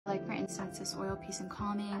Like for instance, this oil, Peace and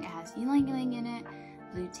Calming, it has ylang ylang in it,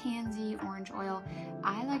 blue tansy, orange oil.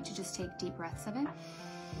 I like to just take deep breaths of it.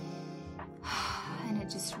 And it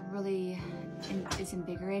just really is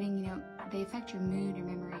invigorating. You know, they affect your mood, your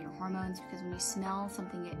memory, your hormones, because when you smell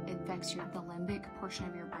something, it affects the limbic portion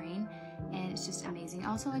of your brain, and it's just amazing. I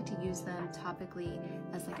also like to use them topically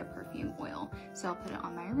as like a perfume oil. So I'll put it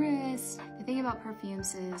on my wrist. The thing about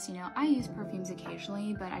perfumes is, you know, I use perfumes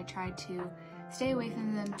occasionally, but I try to stay away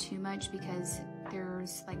from them too much because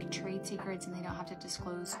there's like trade secrets and they don't have to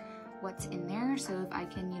disclose what's in there. So if I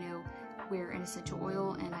can, you know, wear an essential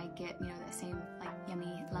oil and I get, you know, that same like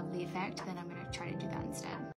yummy, lovely effect, then I'm gonna try to do that instead.